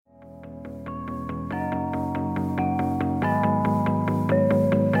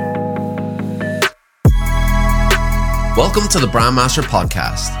Welcome to the Brandmaster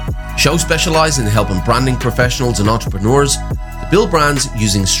Podcast, a show specialized in helping branding professionals and entrepreneurs to build brands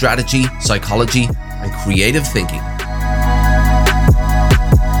using strategy, psychology, and creative thinking.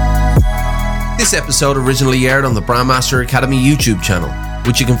 This episode originally aired on the Brandmaster Academy YouTube channel,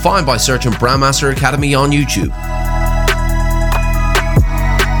 which you can find by searching Brandmaster Academy on YouTube.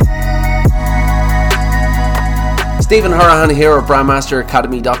 Stephen Hurahan here at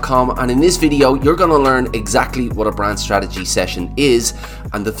BrandmasterAcademy.com, and in this video you're going to learn exactly what a brand strategy session is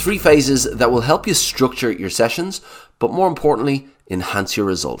and the 3 phases that will help you structure your sessions, but more importantly, enhance your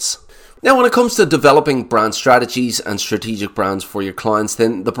results. Now, when it comes to developing brand strategies and strategic brands for your clients,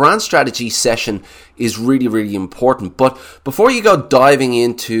 then the brand strategy session is really important. But before you go diving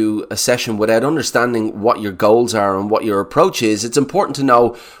into a session without understanding what your goals are and what your approach is, it's important to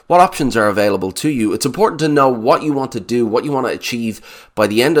know what options are available to you. It's important to know what you want to do, what you want to achieve by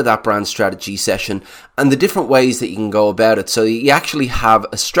the end of that brand strategy session, and the different ways that you can go about it so that you actually have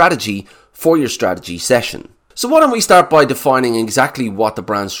a strategy for your strategy session. So why don't we start by defining exactly what the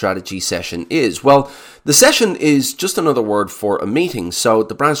brand strategy session is? Well, the session is just another word for a meeting. So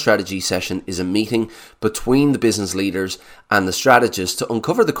the brand strategy session is a meeting between the business leaders and the strategists to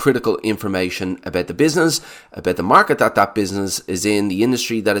uncover the critical information about the business, about the market that business is in, the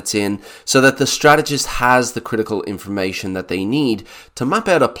industry that it's in, so that the strategist has the critical information that they need to map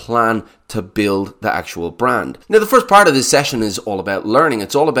out a plan to build the actual brand. Now, the first part of this session is all about learning.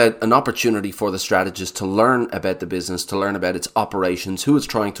 It's all about an opportunity for the strategist to learn about the business, to learn about its operations, who it's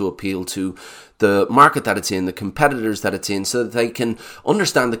trying to appeal to, the market that it's in, the competitors that it's in, so that they can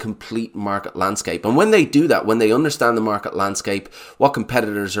understand the complete market landscape. And when they do that, when they understand the market landscape, what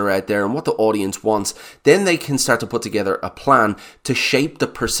competitors are out there and what the audience wants, then they can start to put together a plan to shape the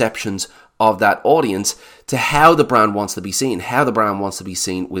perceptions of that audience to how the brand wants to be seen, how the brand wants to be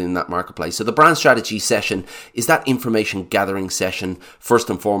seen within that marketplace. So the brand strategy session is that information gathering session, first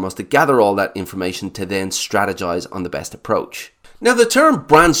and foremost, to gather all that information to then strategize on the best approach. Now, the term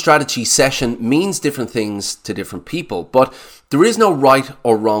brand strategy session means different things to different people, but there is no right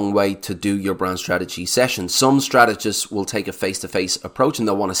or wrong way to do your brand strategy session. Some strategists will take a face-to-face approach and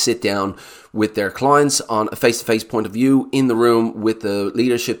they'll want to sit down with their clients on a face-to-face point of view in the room with the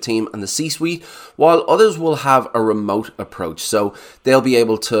leadership team and the C-suite, while others will have a remote approach. So they'll be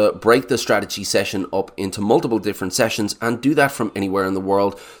able to break the strategy session up into multiple different sessions and do that from anywhere in the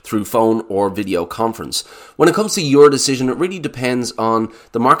world through phone or video conference. When it comes to your decision, it really depends on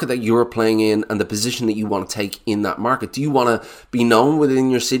the market that you're playing in and the position that you want to take in that market. Do you want to be known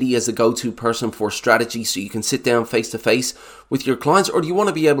within your city as a go-to person for strategy so you can sit down face-to-face with your clients, or do you want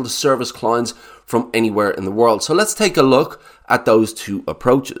to be able to service clients from anywhere in the world? So let's take a look at those 2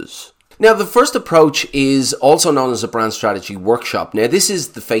 approaches. Now, the first approach is also known as a brand strategy workshop. Now, this is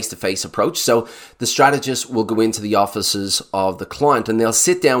the face-to-face approach. So the strategist will go into the offices of the client and they'll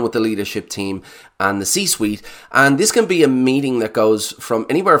sit down with the leadership team and the C-suite. And this can be a meeting that goes from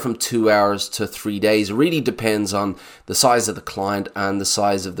anywhere from 2 hours to 3 days. It really depends on the size of the client and the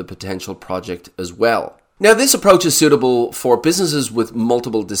size of the potential project as well. Now, this approach is suitable for businesses with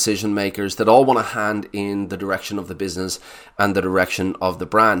multiple decision makers that all want to hand in the direction of the business and the direction of the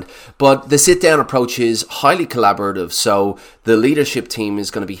brand. But the sit-down approach is highly collaborative, so the leadership team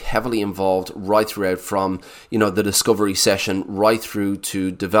is going to be heavily involved right throughout from, the discovery session right through to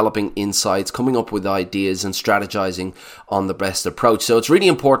developing insights, coming up with ideas and strategizing on the best approach. So it's really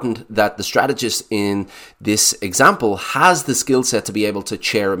important that the strategist in this example has the skill set to be able to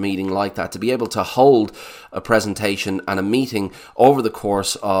chair a meeting like that, to be able to hold a presentation and a meeting over the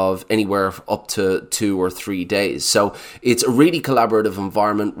course of anywhere up to 2 or 3 days. So it's a really collaborative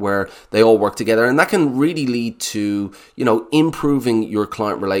environment where they all work together, and that can really lead to, improving your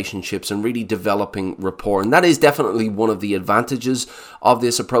client relationships and really developing rapport. And that is definitely one of the advantages of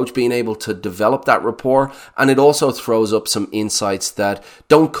this approach, being able to develop that rapport, and it also throws up some insights that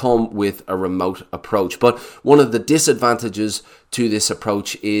don't come with a remote approach. But one of the disadvantages to this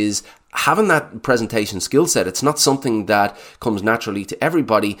approach is having that presentation skill set. It's not something that comes naturally to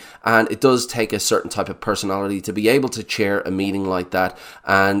everybody, and it does take a certain type of personality to be able to chair a meeting like that.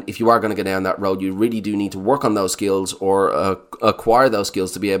 And if you are going to go down that road, you really do need to work on those skills or acquire those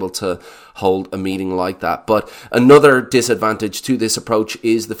skills to be able to hold a meeting like that. But another disadvantage to this approach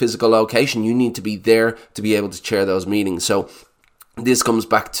is the physical location. You need to be there to be able to chair those meetings. So this comes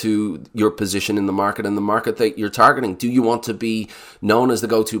back to your position in the market and the market that you're targeting. Do you want to be known as the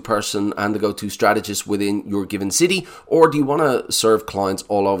go-to person and the go-to strategist within your given city, or do you want to serve clients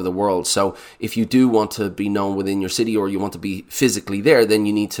all over the world? So if you do want to be known within your city, or you want to be physically there, then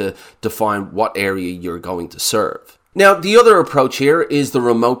you need to define what area you're going to serve. Now, the other approach here is the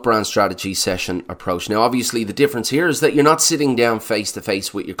remote brand strategy session approach. Now, obviously, the difference here is that you're not sitting down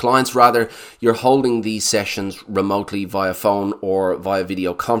face-to-face with your clients. Rather, you're holding these sessions remotely via phone or via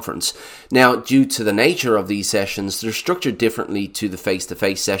video conference. Now, due to the nature of these sessions, they're structured differently to the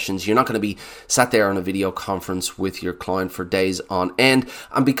face-to-face sessions. You're not going to be sat there on a video conference with your client for days on end.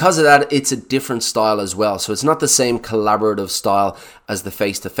 And because of that, it's a different style as well. So it's not the same collaborative style as the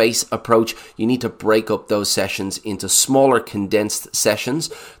face-to-face approach. You need to break up those sessions into smaller condensed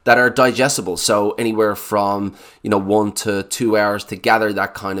sessions that are digestible. So anywhere from 1 to 2 hours to gather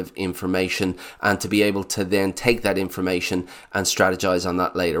that kind of information and to be able to then take that information and strategize on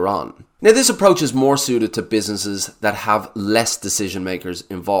that later on. Now, this approach is more suited to businesses that have less decision makers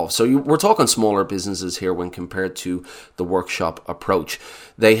involved. So we're talking smaller businesses here when compared to the workshop approach.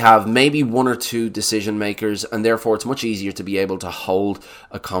 They have maybe 1 or 2 decision makers, and therefore it's much easier to be able to hold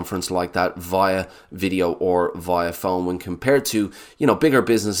a conference like that via video or via phone when compared to, bigger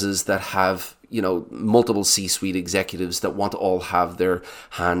businesses that have multiple C-suite executives that want to all have their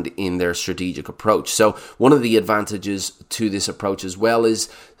hand in their strategic approach. So one of the advantages to this approach as well is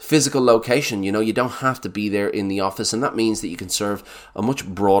physical location. You don't have to be there in the office, and that means that you can serve a much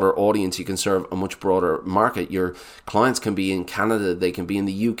broader audience. You can serve a much broader market. Your clients can be in Canada, they can be in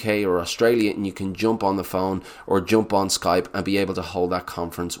the UK or Australia, and you can jump on the phone or jump on Skype and be able to hold that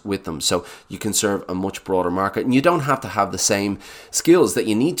conference with them. So you can serve a much broader market, and you don't have to have the same skills that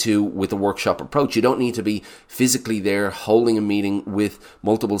you need to with a workshop approach. You don't need to be physically there holding a meeting with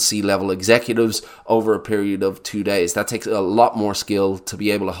multiple C-level executives over a period of 2 days. That takes a lot more skill to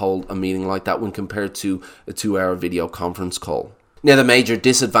be able to hold a meeting like that when compared to a 2-hour video conference call. Now, the major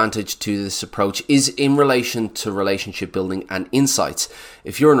disadvantage to this approach is in relation to relationship building and insights.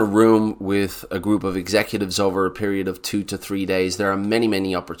 If you're in a room with a group of executives over a period of 2 to 3 days, there are many,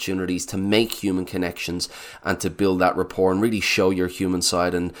 many opportunities to make human connections and to build that rapport and really show your human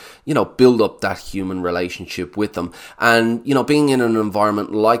side and, build up that human relationship with them. And, being in an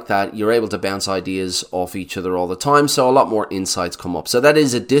environment like that, you're able to bounce ideas off each other all the time. So a lot more insights come up. So that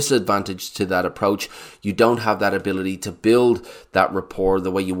is a disadvantage to that approach. You don't have that ability to build that rapport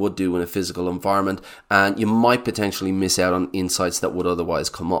the way you would do in a physical environment, and you might potentially miss out on insights that would otherwise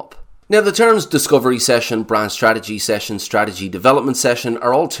come up. Now, the terms discovery session, brand strategy session, strategy development session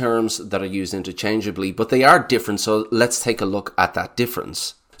are all terms that are used interchangeably, but they are different, so let's take a look at that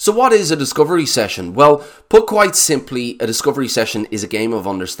difference. So what is a discovery session? Well, put quite simply, a discovery session is a game of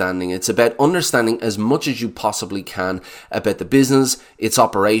understanding. It's about understanding as much as you possibly can about the business, its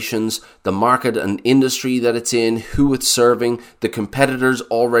operations, the market and industry that it's in, who it's serving, the competitors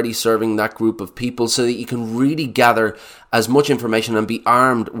already serving that group of people, so that you can really gather as much information and be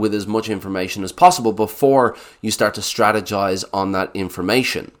armed with as much information as possible before you start to strategize on that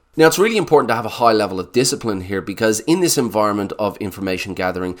information. Now, it's really important to have a high level of discipline here, because in this environment of information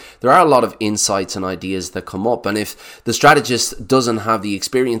gathering, there are a lot of insights and ideas that come up. And if the strategist doesn't have the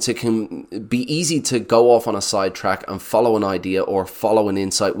experience, it can be easy to go off on a sidetrack and follow an idea or follow an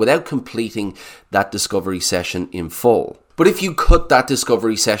insight without completing that discovery session in full. But if you cut that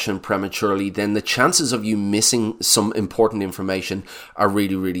discovery session prematurely, then the chances of you missing some important information are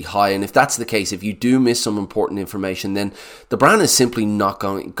really, really high. And if that's the case, if you do miss some important information, then the brand is simply not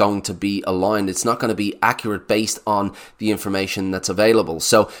going to be aligned. It's not going to be accurate based on the information that's available.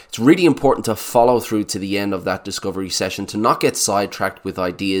 So it's really important to follow through to the end of that discovery session, to not get sidetracked with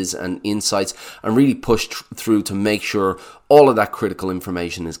ideas and insights, and really push through to make sure all of that critical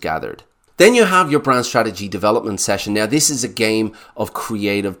information is gathered. Then you have your brand strategy development session. Now, this is a game of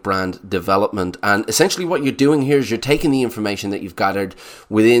creative brand development. And essentially what you're doing here is you're taking the information that you've gathered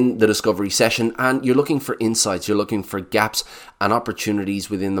within the discovery session and you're looking for insights. You're looking for gaps and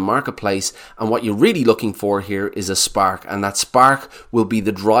opportunities within the marketplace. And what you're really looking for here is a spark. And that spark will be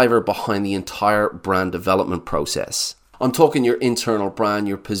the driver behind the entire brand development process. I'm talking your internal brand,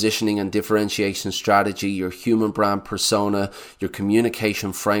 your positioning and differentiation strategy, your human brand persona, your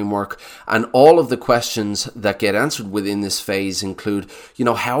communication framework, and all of the questions that get answered within this phase include,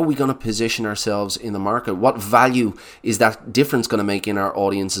 how are we going to position ourselves in the market? What value is that difference going to make in our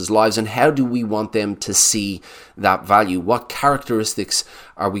audience's lives? And how do we want them to see that value? What characteristics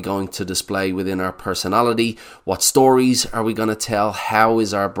are we going to display within our personality? What stories are we going to tell? How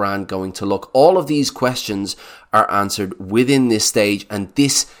is our brand going to look? All of these questions are answered within this stage, and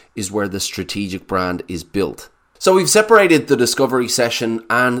this is where the strategic brand is built. So we've separated the discovery session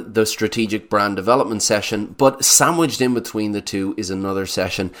and the strategic brand development session, but sandwiched in between the two is another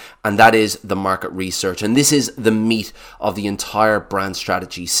session, and that is the market research. And this is the meat of the entire brand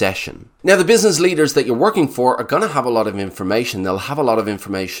strategy session. Now, the business leaders that you're working for are going to have a lot of information. They'll have a lot of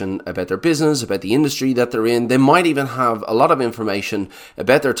information about their business, about the industry that they're in. They might even have a lot of information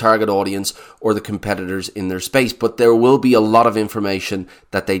about their target audience or the competitors in their space, but there will be a lot of information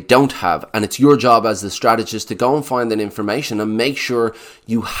that they don't have. And it's your job as the strategist to go and find that information and make sure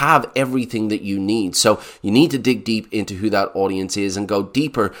you have everything that you need. So you need to dig deep into who that audience is and go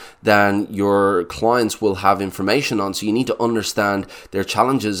deeper than your clients will have information on. So you need to understand their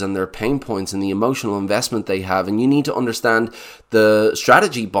challenges and their pain points and the emotional investment they have, and you need to understand the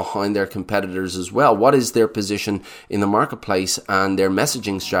strategy behind their competitors as well. What is their position in the marketplace and their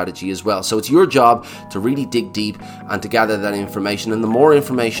messaging strategy as well? So it's your job to really dig deep and to gather that information, and the more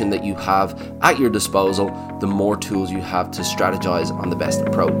information that you have at your disposal, the more tools you have to strategize on the best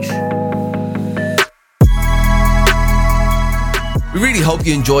approach. We really hope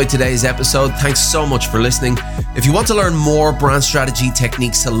you enjoyed today's episode. Thanks so much for listening. If you want to learn more brand strategy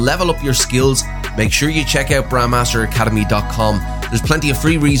techniques to level up your skills, make sure you check out brandmasteracademy.com. There's plenty of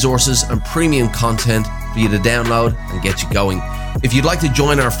free resources and premium content for you to download and get you going. If you'd like to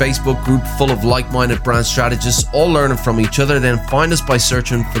join our Facebook group full of like-minded brand strategists, all learning from each other, then find us by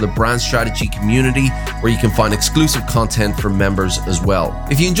searching for the Brand Strategy Community, where you can find exclusive content for members as well.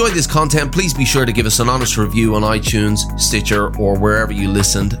 If you enjoyed this content, please be sure to give us an honest review on iTunes, Stitcher, or wherever you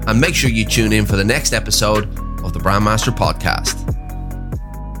listened, and make sure you tune in for the next episode of the Brandmaster Podcast.